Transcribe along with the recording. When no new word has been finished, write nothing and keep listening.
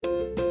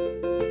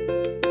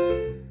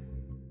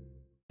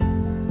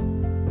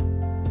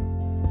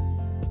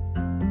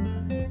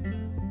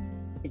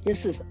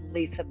This is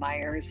Lisa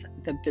Myers,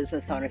 the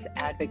Business Owners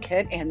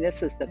Advocate, and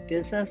this is the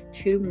Business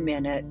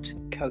 2-Minute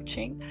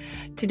Coaching.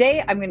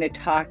 Today, I'm going to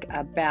talk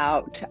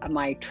about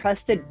my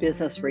trusted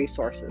business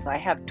resources. I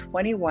have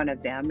 21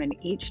 of them, and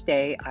each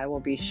day I will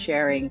be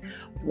sharing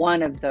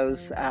one of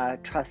those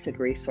trusted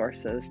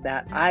resources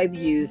that I've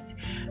used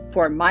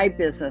for my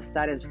business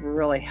that has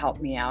really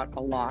helped me out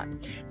a lot.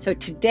 So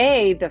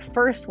today, the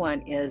first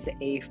one is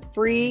a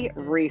free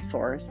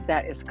resource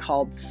that is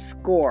called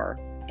SCORE.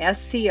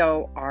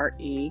 SCORE.org,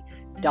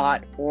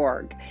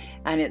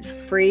 and it's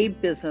free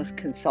business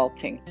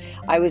consulting.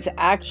 I was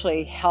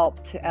actually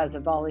helped as a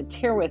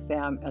volunteer with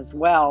them as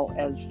well,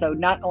 as so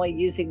not only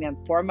using them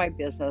for my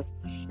business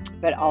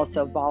but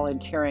also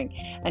volunteering,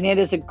 and it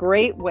is a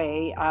great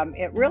way.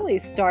 It really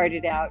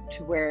started out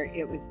to where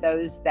it was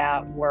those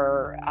that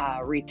were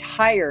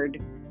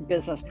retired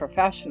business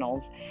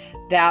professionals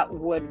that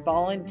would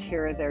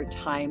volunteer their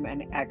time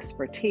and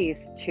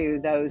expertise to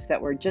those that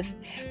were just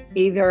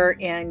either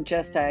in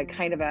just a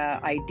kind of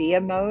a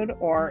idea mode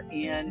or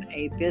in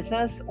a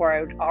business or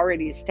had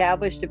already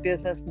established a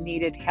business,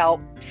 needed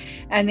help,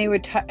 and they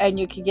would and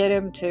you could get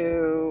them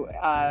to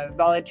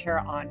volunteer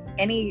on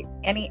any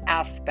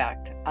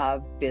aspect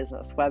of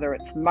business, whether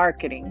it's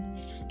marketing,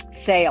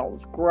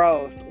 sales,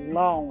 growth,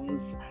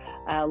 loans,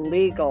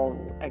 legal,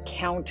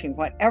 accounting,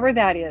 whatever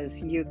that is,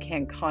 you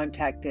can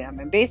contact them.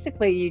 And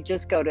basically, you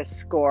just go to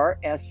SCORE,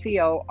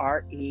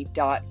 SCORE.org.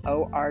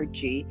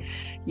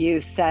 You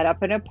set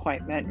up an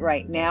appointment.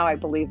 Right now, I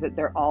believe that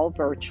they're all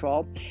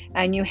virtual,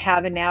 and you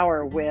have an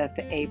hour with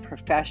a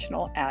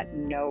professional at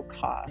no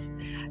cost.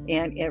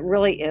 And it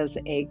really is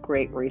a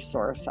great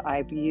resource.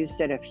 I've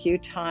used it a few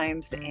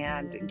times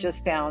and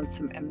just found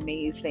some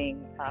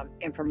amazing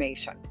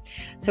information.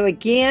 So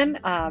again,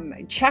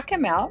 check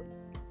them out.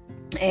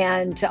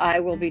 And I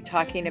will be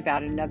talking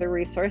about another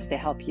resource to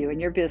help you in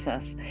your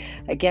business.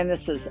 Again,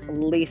 this is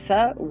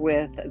Lisa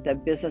with the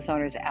Business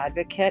Owners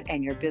Advocate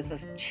and your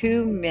Business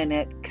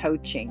 2-Minute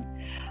Coaching.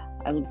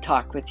 I'll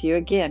talk with you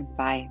again.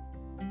 Bye.